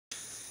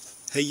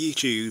Hey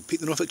YouTube, Pete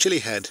the Norfolk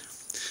Chillihead.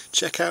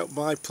 Check out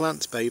my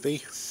plants, baby.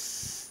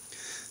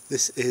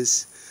 This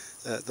is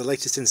the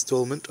latest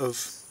instalment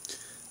of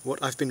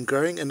what I've been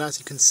growing, and as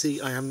you can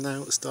see I am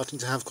now starting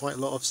to have quite a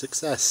lot of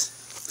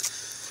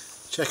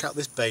success. Check out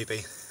this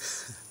baby.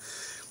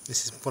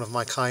 This is one of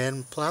my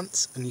Cayenne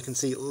plants, and you can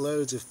see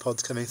loads of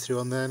pods coming through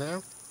on there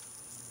now.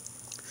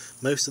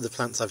 Most of the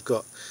plants I've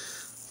got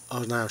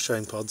are now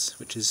showing pods,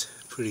 which is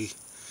pretty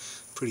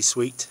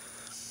sweet.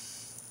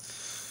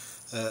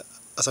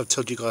 As I've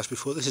told you guys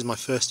before, this is my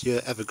first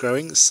year ever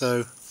growing,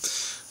 so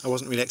I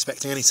wasn't really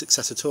expecting any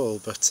success at all,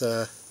 but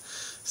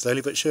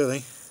slowly but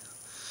surely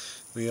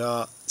we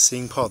are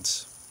seeing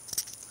pods.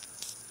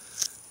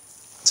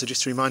 So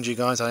just to remind you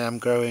guys, I am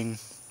growing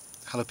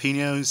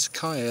jalapeños,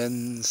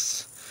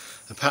 cayennes,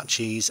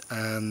 Apaches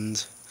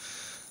and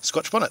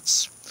Scotch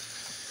bonnets.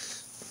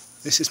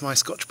 This is my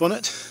Scotch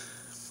bonnet.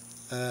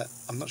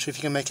 I'm not sure if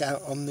you can make it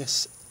out on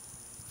this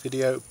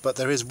video, but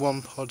there is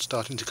one pod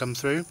starting to come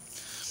through.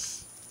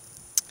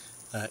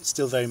 It's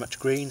still very much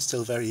green,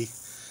 still very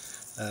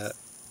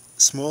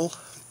small,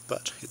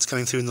 but it's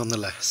coming through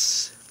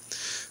nonetheless.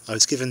 I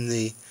was given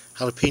the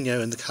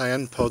jalapeno and the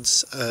cayenne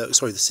pods,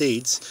 the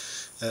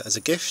seeds, as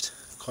a gift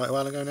quite a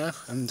while ago now,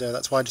 and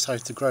that's why I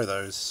decided to grow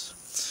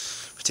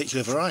those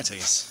particular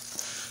varieties.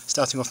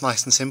 Starting off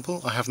nice and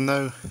simple, I have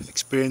no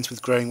experience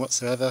with growing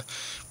whatsoever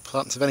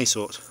plants of any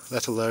sort,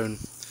 let alone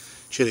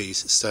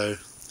chilies, so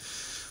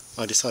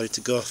I decided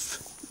to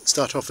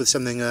start off with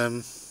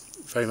something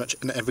very much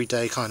an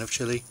everyday kind of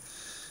chilli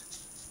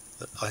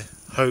that I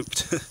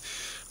hoped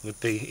would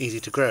be easy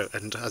to grow,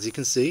 and as you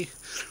can see,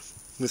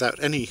 without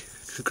any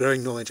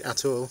growing knowledge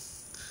at all,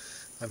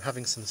 I'm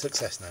having some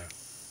success now.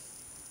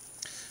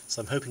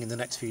 So I'm hoping in the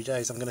next few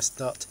days I'm going to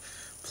start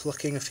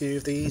plucking a few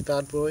of these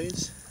bad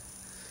boys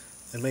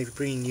and maybe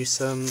bringing you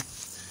some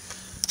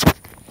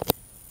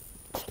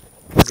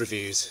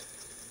reviews,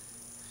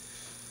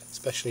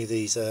 especially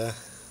these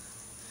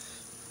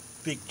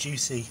big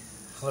juicy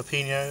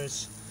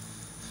jalapenos.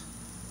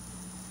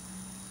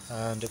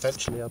 And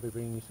eventually I'll be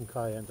bringing you some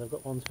cayennes. I've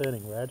got one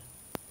turning red,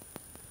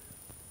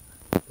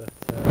 but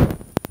I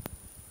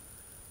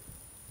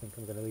think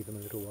I'm going to leave them a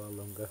little while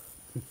longer.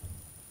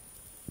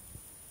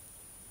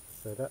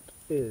 So that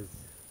is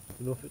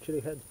the Norfolk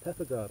Chillihead's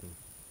pepper garden,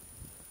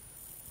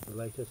 the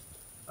latest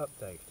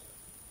update.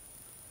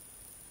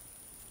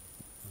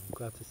 I'm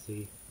glad to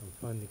see I'm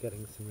finally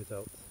getting some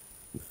results.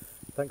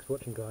 Thanks for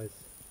watching guys,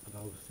 and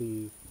I'll see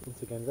you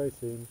once again very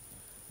soon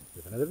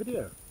with another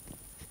video.